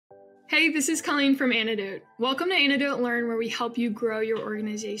Hey, this is Colleen from Anedot. Welcome to Anedot Learn, where we help you grow your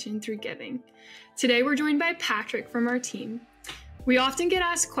organization through giving. Today, we're joined by Patrick from our team. We often get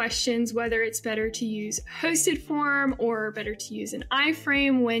asked questions whether it's better to use hosted form or better to use an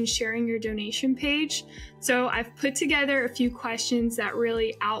iFrame when sharing your donation page. So I've put together a few questions that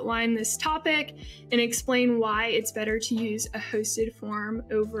really outline this topic and explain why it's better to use a hosted form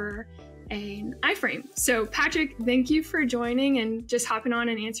over an iFrame. So Patrick, thank you for joining and just hopping on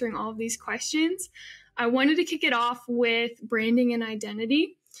and answering all of these questions. I wanted to kick it off with branding and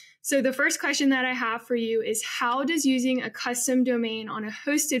identity. So the first question that I have for you is, how does using a custom domain on a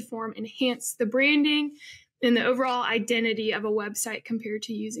hosted form enhance the branding and the overall identity of a website compared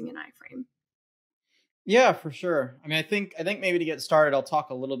to using an iFrame? Yeah, for sure. I think maybe to get started, I'll talk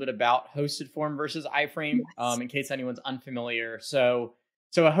a little bit about hosted form versus iFrame, Yes. in case anyone's unfamiliar. So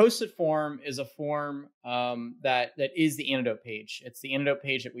a hosted form is a form that is the Anedot page. It's the Anedot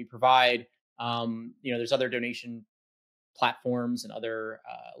page that we provide. There's other donation platforms and other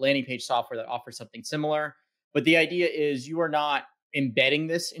landing page software that offer something similar. But the idea is you are not embedding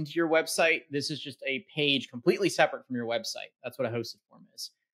this into your website. This is just a page completely separate from your website. That's what a hosted form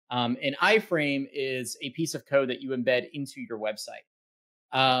is. An iFrame is a piece of code that you embed into your website.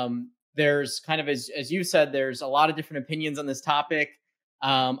 There's kind of, as you said, there's a lot of different opinions on this topic.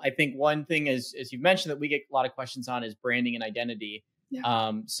 I think one thing is, as you've mentioned, that we get a lot of questions on is branding and identity.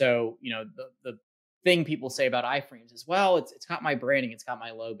 Yeah. The thing people say about iFrames is, well, it's got my branding, it's got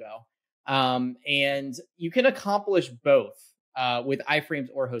my logo. And you can accomplish both with iFrames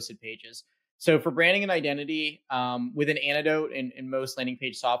or hosted pages. So for branding and identity, with an Anedot and most landing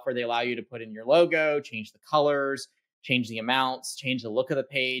page software, they allow you to put in your logo, change the colors, change the amounts, change the look of the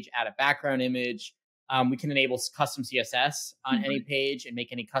page, add a background image. We can enable custom CSS on any page and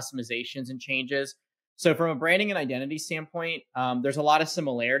make any customizations and changes. So from a branding and identity standpoint, there's a lot of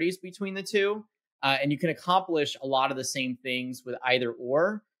similarities between the two. And you can accomplish a lot of the same things with either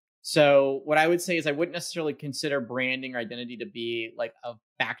or. So what I would say is I wouldn't necessarily consider branding or identity to be like a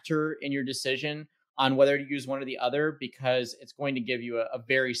factor in your decision on whether to use one or the other, because it's going to give you a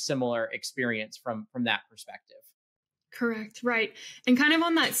very similar experience from that perspective. Correct. Right. And kind of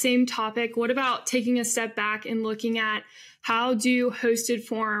on that same topic, what about taking a step back and looking at how do hosted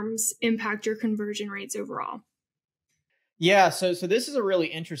forms impact your conversion rates overall? Yeah, so this is a really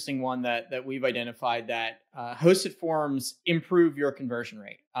interesting one that we've identified, that hosted forms improve your conversion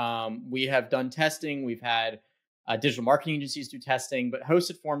rate. We have done testing. We've had digital marketing agencies do testing, but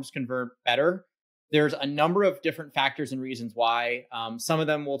hosted forms convert better. There's a number of different factors and reasons why. Some of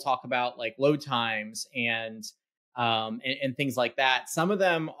them we'll talk about, like load times and things like that. Some of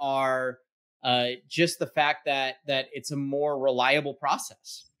them are just the fact that it's a more reliable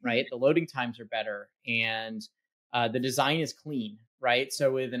process, right? The loading times are better, and the design is clean, right?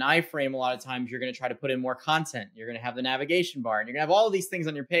 So with an iFrame, a lot of times you're going to try to put in more content. You're going to have the navigation bar, and you're going to have all of these things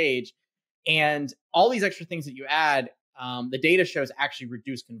on your page, and all these extra things that you add. The data shows actually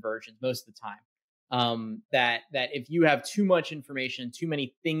reduce conversions most of the time. That if you have too much information, too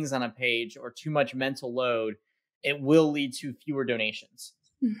many things on a page, or too much mental load, it will lead to fewer donations.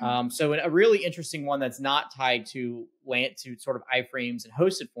 So a really interesting one that's not tied to sort of iFrames and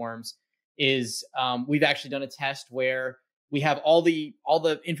hosted forms is we've actually done a test where we have all the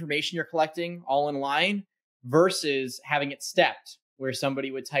information you're collecting all in line versus having it stepped, where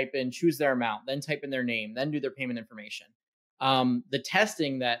somebody would choose their amount, then type in their name, then do their payment information. The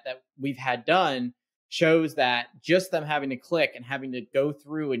testing that we've had done shows that just them having to click and having to go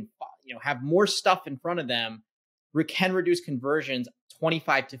through and have more stuff in front of them can reduce conversions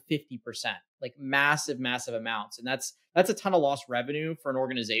 25 to 50%, like massive amounts. And that's a ton of lost revenue for an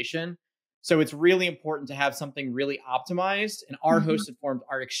organization. So it's really important to have something really optimized, and our hosted forms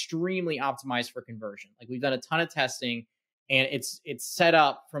are extremely optimized for conversion. Like, we've done a ton of testing, and it's set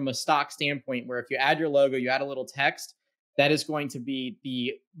up from a stock standpoint where if you add your logo, you add a little text, that is going to be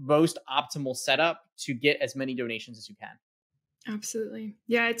the most optimal setup to get as many donations as you can. Absolutely.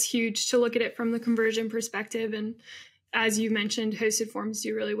 Yeah, it's huge to look at it from the conversion perspective. And as you mentioned, hosted forms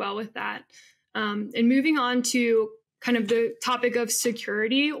do really well with that. And moving on to kind of the topic of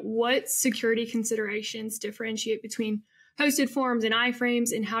security, what security considerations differentiate between hosted forms and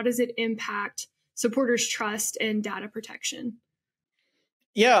iFrames, and how does it impact supporters' trust and data protection?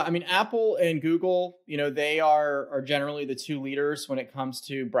 Yeah, Apple and Google, they are generally the two leaders when it comes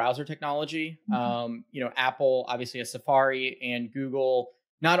to browser technology. Apple obviously has Safari, and Google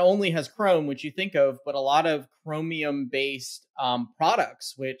not only has Chrome, which you think of, but a lot of Chromium-based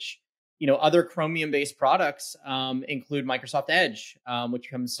products, which other Chromium-based products include Microsoft Edge,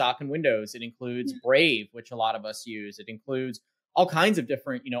 which comes stock in Windows. It includes Brave, which a lot of us use. It includes all kinds of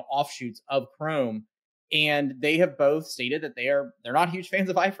different, offshoots of Chrome. And they have both stated that they're not huge fans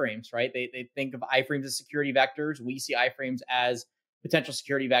of iFrames, right? They think of iFrames as security vectors. We see iFrames as potential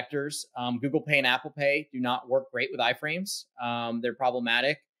security vectors. Google Pay and Apple Pay do not work great with iFrames. They're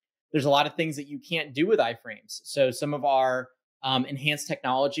problematic. There's a lot of things that you can't do with iFrames. So some of our enhanced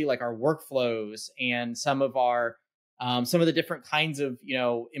technology, like our workflows and some of the different kinds of,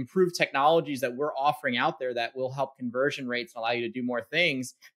 improved technologies that we're offering out there that will help conversion rates and allow you to do more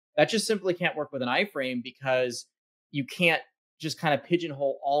things, that just simply can't work with an iFrame, because you can't just kind of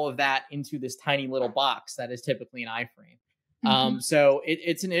pigeonhole all of that into this tiny little box that is typically an iFrame. So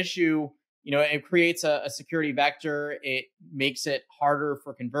it's an issue. It creates a security vector. It makes it harder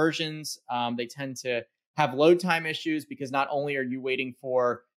for conversions. They tend to have load time issues, because not only are you waiting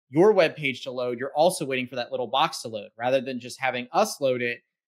for your web page to load, you're also waiting for that little box to load, rather than just having us load it,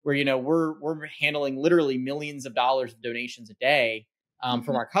 where we're handling literally millions of dollars of donations a day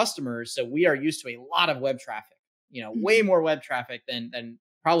from our customers. So we are used to a lot of web traffic, way more web traffic than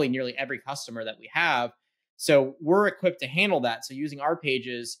probably nearly every customer that we have. So we're equipped to handle that. So using our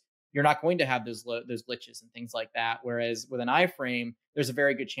pages, you're not going to have those glitches and things like that. Whereas with an iFrame, there's a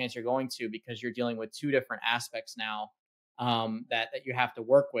very good chance you're going to, because you're dealing with two different aspects now that you have to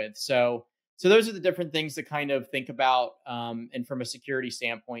work with. So those are the different things to kind of think about. And from a security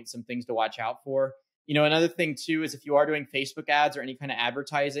standpoint, some things to watch out for. Another thing too is if you are doing Facebook ads or any kind of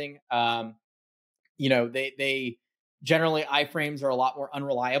advertising, they generally, iFrames are a lot more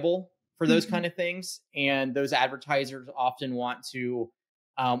unreliable for those kind of things, and those advertisers often want to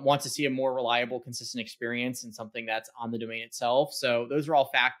see a more reliable, consistent experience and something that's on the domain itself. So those are all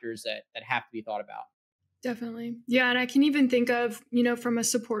factors that have to be thought about. Definitely. Yeah. And I can even think of, from a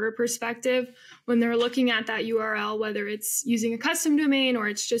supporter perspective, when they're looking at that URL, whether it's using a custom domain or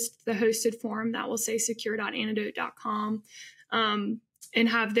it's just the hosted form that will say secure.anedot.com and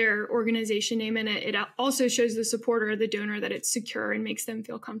have their organization name in it, it also shows the supporter or the donor that it's secure and makes them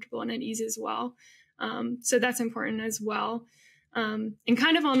feel comfortable and at ease as well. So that's important as well. And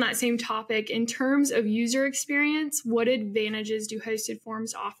kind of on that same topic, in terms of user experience, what advantages do hosted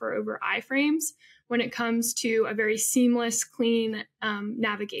forms offer over iFrames when it comes to a very seamless, clean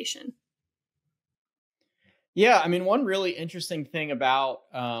navigation? Yeah, I mean, one really interesting thing about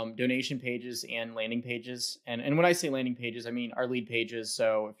donation pages and landing pages, and when I say landing pages, I mean our lead pages.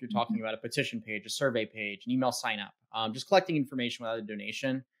 So if you're talking about a petition page, a survey page, an email sign up, just collecting information without a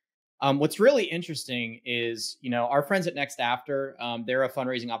donation. What's really interesting is, our friends at Next After, they're a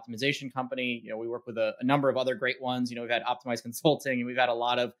fundraising optimization company. We work with a number of other great ones. We've had Optimized Consulting, and we've had a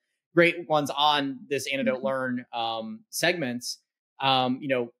lot of great ones on this Anedot Learn segments.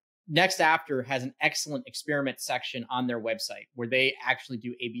 Next After has an excellent experiment section on their website where they actually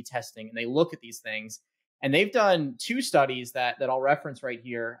do A/B testing and they look at these things. And they've done two studies that I'll reference right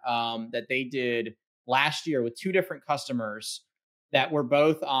here that they did last year with two different customers that were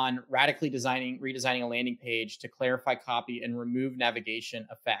both on radically redesigning a landing page to clarify copy and remove navigation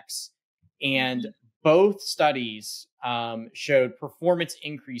effects. And both studies showed performance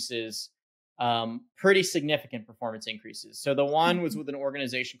increases, pretty significant performance increases. So the one was with an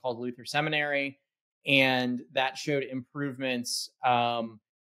organization called Luther Seminary, and that showed improvements.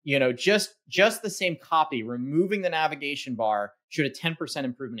 Just the same copy, removing the navigation bar showed a 10%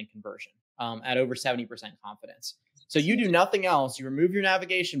 improvement in conversion at over 70% confidence. So you do nothing else. You remove your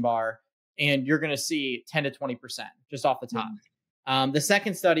navigation bar and you're going to see 10 to 20% just off the top. The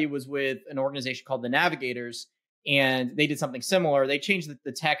second study was with an organization called the Navigators, and they did something similar. They changed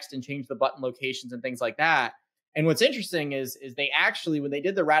the text and changed the button locations and things like that. And what's interesting is they actually, when they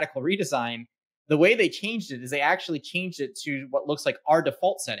did the radical redesign, the way they changed it is they actually changed it to what looks like our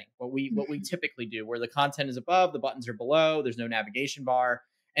default setting, what we typically do, where the content is above, the buttons are below, there's no navigation bar.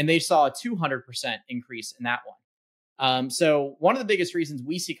 And they saw a 200% increase in that one. So one of the biggest reasons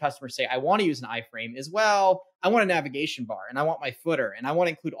we see customers say, I want to use an iFrame is, well, I want a navigation bar and I want my footer and I want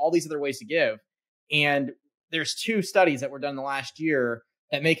to include all these other ways to give. And there's two studies that were done in the last year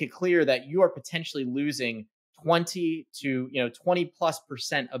that make it clear that you are potentially losing 20 to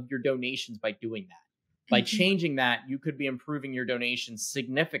 20+% of your donations by doing that. By changing that, you could be improving your donations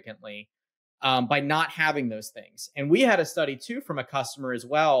significantly by not having those things. And we had a study too from a customer as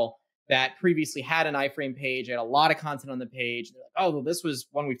well that previously had an iFrame page, had a lot of content on the page. They're like, oh, well, this was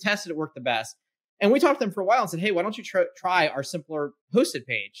one we've tested, it worked the best. And we talked to them for a while and said, hey, why don't you try our simpler hosted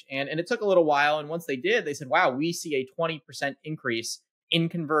page? And it took a little while. And once they did, they said, wow, we see a 20% increase in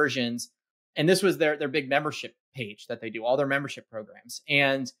conversions. And this was their big membership page that they do, all their membership programs.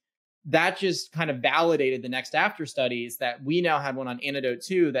 And that just kind of validated the Next After studies that we now had one on Anedot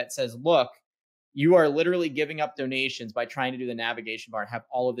too that says, look, you are literally giving up donations by trying to do the navigation bar and have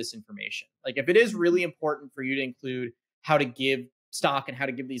all of this information. Like if it is really important for you to include how to give stock and how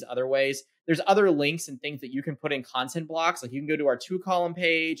to give these other ways, there's other links and things that you can put in content blocks. Like you can go to our 2-column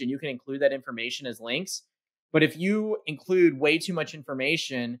page and you can include that information as links. But if you include way too much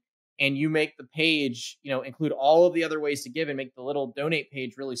information and you make the page, include all of the other ways to give and make the little donate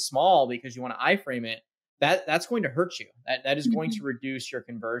page really small because you want to iframe it, that's going to hurt you. That is going to reduce your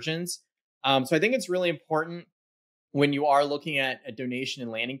conversions. So I think it's really important when you are looking at a donation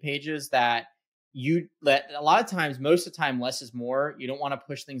and landing pages that a lot of times, most of the time, less is more. You don't want to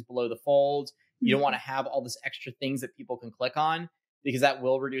push things below the fold. You don't want to have all this extra things that people can click on because that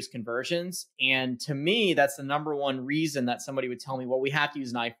will reduce conversions. And to me, that's the number one reason that somebody would tell me, well, we have to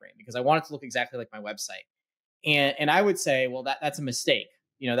use an iframe because I want it to look exactly like my website. And I would say, well, that's a mistake.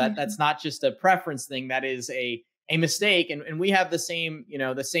 That's not just a preference thing. That is a mistake. And we have the same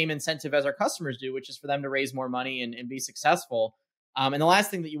incentive as our customers do, which is for them to raise more money and be successful. And the last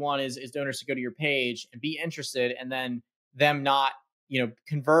thing that you want is donors to go to your page and be interested and then them not,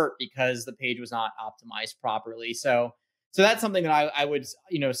 convert because the page was not optimized properly. So that's something that I would,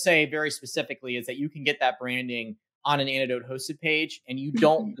 say very specifically is that you can get that branding on an Anedot hosted page and you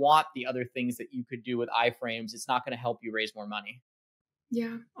don't want the other things that you could do with iFrames. It's not going to help you raise more money.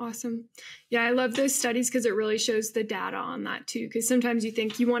 Yeah, awesome. Yeah, I love those studies because it really shows the data on that too. Because sometimes you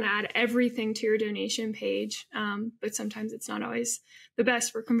think you want to add everything to your donation page, but sometimes it's not always the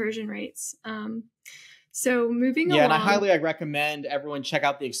best for conversion rates. So moving along. Yeah, and I highly recommend everyone check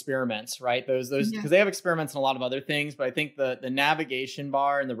out the experiments, right? Those because they have experiments in a lot of other things, but I think the navigation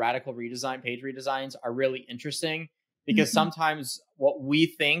bar and the radical redesign, page redesigns are really interesting because sometimes what we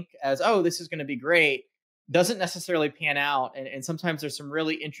think as, oh, this is going to be great, doesn't necessarily pan out. And sometimes there's some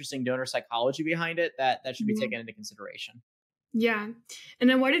really interesting donor psychology behind it that should be taken into consideration. Yeah. And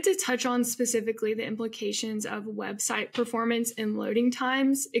I wanted to touch on specifically the implications of website performance and loading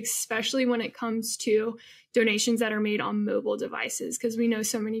times, especially when it comes to donations that are made on mobile devices, because we know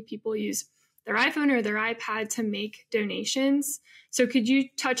so many people use their iPhone or their iPad to make donations. So could you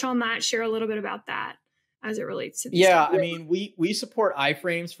touch on that, share a little bit about that as it relates to this? Yeah, topic? I mean, we support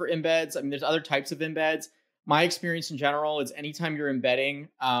iFrames for embeds. I mean, there's other types of embeds. My experience in general is anytime you're embedding,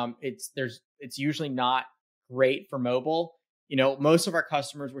 it's usually not great for mobile. Most of our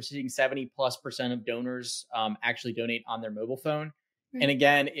customers, we're seeing 70+% of donors actually donate on their mobile phone. Right. And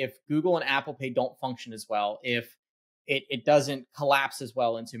again, if Google and Apple Pay don't function as well, if it doesn't collapse as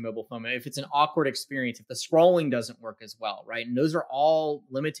well into mobile phone, if it's an awkward experience, if the scrolling doesn't work as well, right? And those are all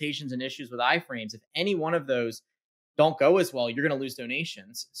limitations and issues with iFrames. If any one of those don't go as well, you're going to lose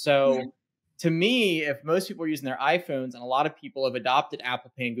donations. So to me, if most people are using their iPhones and a lot of people have adopted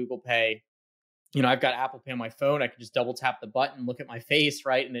Apple Pay and Google Pay, I've got Apple Pay on my phone. I can just double tap the button, look at my face,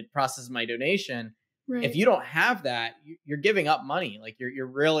 right? And it processes my donation. Right. If you don't have that, you're giving up money. Like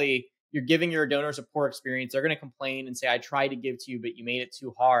you're giving your donors a poor experience. They're going to complain and say, I tried to give to you, but you made it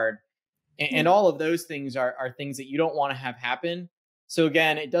too hard. And all of those things are things that you don't want to have happen. So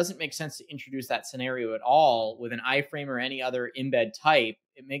again, it doesn't make sense to introduce that scenario at all with an iframe or any other embed type.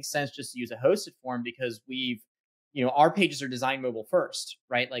 It makes sense just to use a hosted form because our pages are designed mobile first,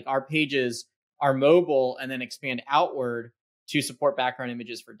 right? Like our pages are mobile and then expand outward to support background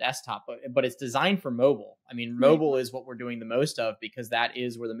images for desktop, but it's designed for mobile. I mean, mobile is what we're doing the most of because that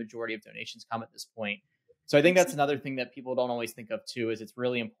is where the majority of donations come at this point. So I think that's another thing that people don't always think of too, is it's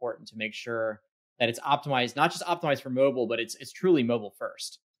really important to make sure that it's optimized, not just optimized for mobile, but it's truly mobile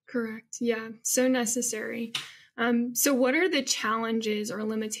first. Correct. Yeah. So necessary. So what are the challenges or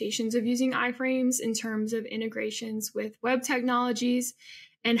limitations of using iFrames in terms of integrations with web technologies?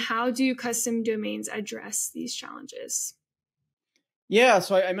 And how do custom domains address these challenges? Yeah,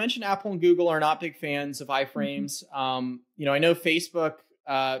 so I mentioned Apple and Google are not big fans of iFrames. I know Facebook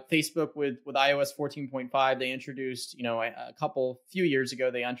with iOS 14.5, they introduced, few years ago,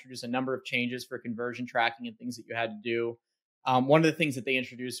 they introduced a number of changes for conversion tracking and things that you had to do. One of the things that they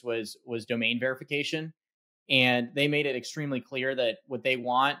introduced was domain verification. And they made it extremely clear that what they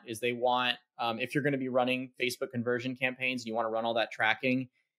want is if you're going to be running Facebook conversion campaigns and you want to run all that tracking,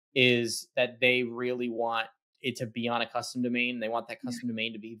 is that they really want it to be on a custom domain. They want that custom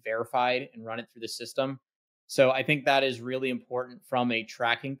domain to be verified and run it through the system. So I think that is really important from a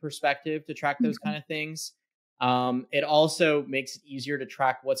tracking perspective to track those kind of things. It also makes it easier to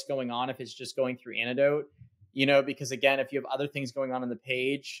track what's going on if it's just going through Anedot. Because again, if you have other things going on the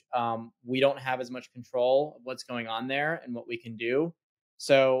page, we don't have as much control of what's going on there and what we can do.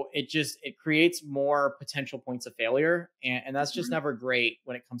 So it creates more potential points of failure. And that's just never great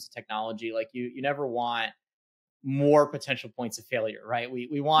when it comes to technology. Like you never want more potential points of failure, right?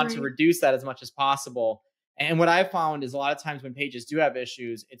 We want to Right. reduce that as much as possible. And what I've found is a lot of times when pages do have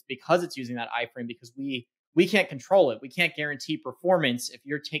issues, it's because it's using that iframe, because we can't control it. We can't guarantee performance. If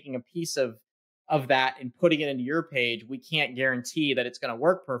you're taking a piece of that and putting it into your page, we can't guarantee that it's going to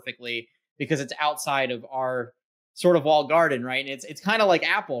work perfectly because it's outside of our sort of walled garden, right? And it's kind of like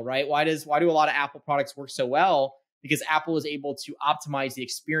Apple, right? Why do a lot of Apple products work so well? Because Apple is able to optimize the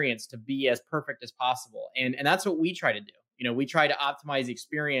experience to be as perfect as possible. And that's what we try to do. We try to optimize the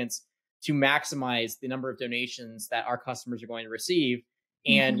experience to maximize the number of donations that our customers are going to receive.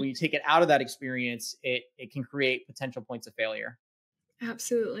 And when you take it out of that experience, it can create potential points of failure.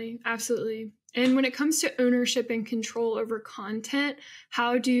 Absolutely. Absolutely. And when it comes to ownership and control over content,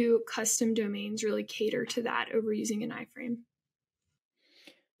 how do custom domains really cater to that over using an iframe?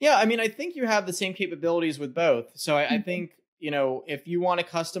 Yeah, I mean, I think you have the same capabilities with both. So I think, if you want to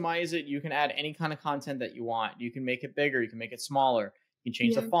customize it, you can add any kind of content that you want. You can make it bigger, you can make it smaller, you can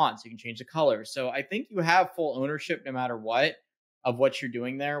change the Yeah. fonts, you can change the colors. So I think you have full ownership no matter what of what you're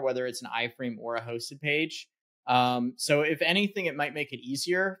doing there, whether it's an iframe or a hosted page. So if anything, it might make it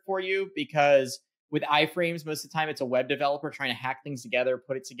easier for you, because with iframes, most of the time it's a web developer trying to hack things together,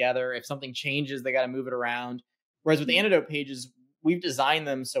 put it together. If something changes, they got to move it around. Whereas with the Anedot pages, we've designed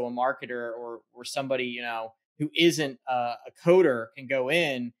them so a marketer or somebody, who isn't a coder can go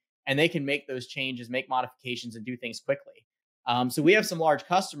in and they can make those changes, make modifications, and do things quickly. So we have some large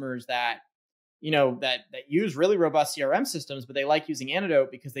customers that that use really robust CRM systems, but they like using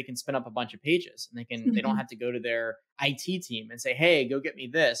Anedot because they can spin up a bunch of pages and they don't have to go to their IT team and say, hey, go get me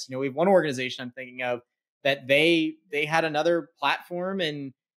this. We have one organization I'm thinking of that they had another platform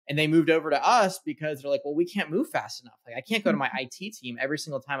and they moved over to us because they're like, well, we can't move fast enough. Like, I can't go to my IT team every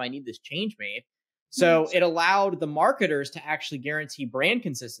single time I need this change made. So it allowed the marketers to actually guarantee brand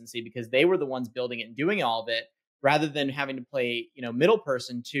consistency because they were the ones building it and doing all of it, rather than having to play, middle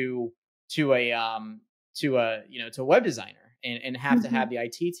person to a web designer and have to have the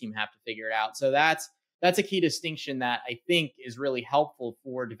IT team have to figure it out. So that's a key distinction that I think is really helpful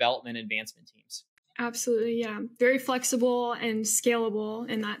for development advancement teams. Absolutely. Yeah. Very flexible and scalable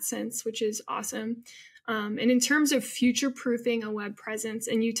in that sense, which is awesome. And in terms of future proofing a web presence,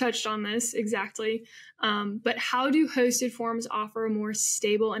 and you touched on this exactly, but how do hosted forms offer a more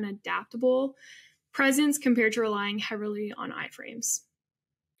stable and adaptable presence compared to relying heavily on iframes?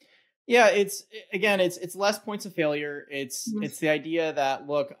 Yeah, it's less points of failure. It's the idea that,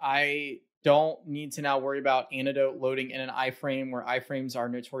 look, I don't need to now worry about Anedot loading in an iframe, where iframes are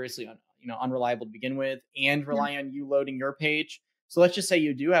notoriously unreliable to begin with, and rely on you loading your page. So let's just say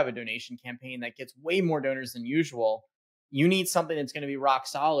you do have a donation campaign that gets way more donors than usual. You need something that's going to be rock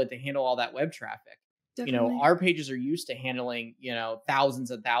solid to handle all that web traffic. Definitely. Our pages are used to handling, thousands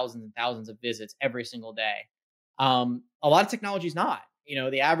and thousands and thousands of visits every single day. A lot of technology is not.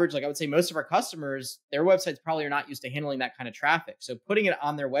 The average, like I would say most of our customers, their websites probably are not used to handling that kind of traffic. So putting it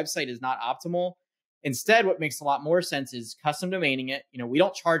on their website is not optimal. Instead, what makes a lot more sense is custom domaining it. We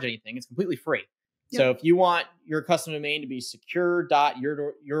don't charge anything. It's completely free. Yep. So if you want your custom domain to be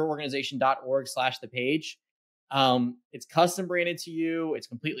secure.yourorganization.org/the page, it's custom branded to you. It's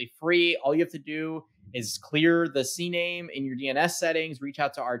completely free. All you have to do is clear the CNAME in your DNS settings, reach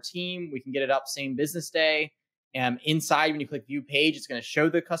out to our team. We can get it up same business day. Inside, when you click view page, it's going to show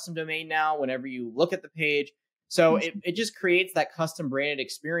the custom domain now whenever you look at the page. So it just creates that custom branded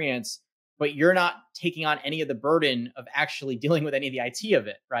experience, but you're not taking on any of the burden of actually dealing with any of the IT of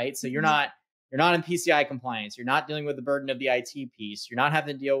it, right? So you're not in PCI compliance. You're not dealing with the burden of the IT piece. You're not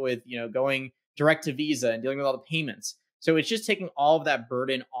having to deal with, going direct to Visa and dealing with all the payments. So it's just taking all of that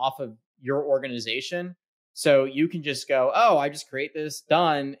burden off of your organization. So you can just go, oh, I just create this,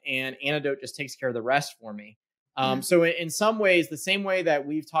 done, and Anedot just takes care of the rest for me. So in some ways, the same way that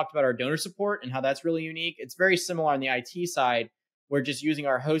we've talked about our donor support and how that's really unique, it's very similar on the IT side, where just using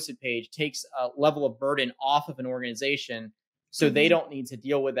our hosted page takes a level of burden off of an organization, so they don't need to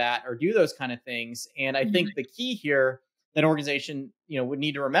deal with that or do those kind of things. And I think the key here that an organization, would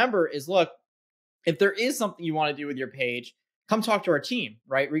need to remember is, look, if there is something you want to do with your page, come talk to our team,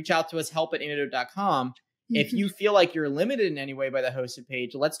 right? Reach out to us, help@anedot.com. If you feel like you're limited in any way by the hosted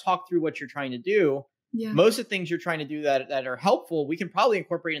page, let's talk through what you're trying to do. Yeah. Most of the things you're trying to do that are helpful, we can probably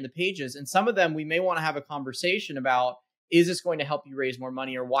incorporate in the pages. And some of them we may want to have a conversation about, is this going to help you raise more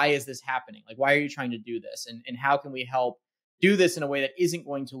money, or why is this happening? Like, why are you trying to do this? And how can we help do this in a way that isn't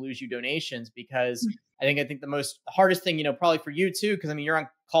going to lose you donations? Because I think the hardest thing, probably for you too, because I mean, you're on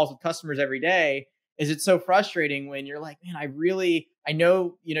calls with customers every day, is it's so frustrating when you're like, man, I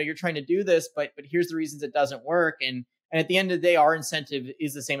know, you're trying to do this, but here's the reasons it doesn't work. And And at the end of the day, our incentive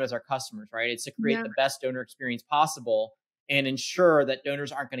is the same as our customers, right? It's to create the best donor experience possible and ensure that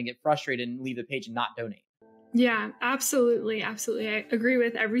donors aren't going to get frustrated and leave the page and not donate. Yeah, absolutely. Absolutely. I agree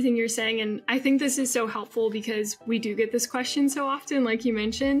with everything you're saying. And I think this is so helpful because we do get this question so often, like you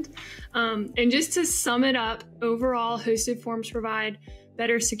mentioned. And just to sum it up, overall, hosted forms provide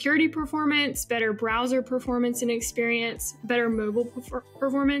better security performance, better browser performance and experience, better mobile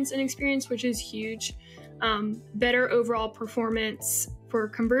performance and experience, which is huge, better overall performance for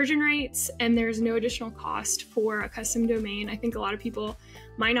conversion rates, and there's no additional cost for a custom domain. I think a lot of people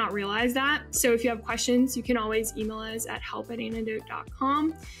might not realize that. So if you have questions, you can always email us at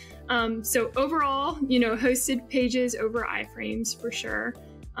help@anedot.com. So overall, hosted pages over iFrames for sure.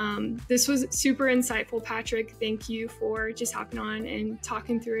 This was super insightful, Patrick. Thank you for just hopping on and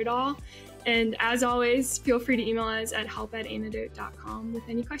talking through it all. And as always, feel free to email us at help@anedot.com with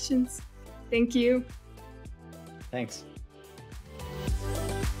any questions. Thank you. Thanks.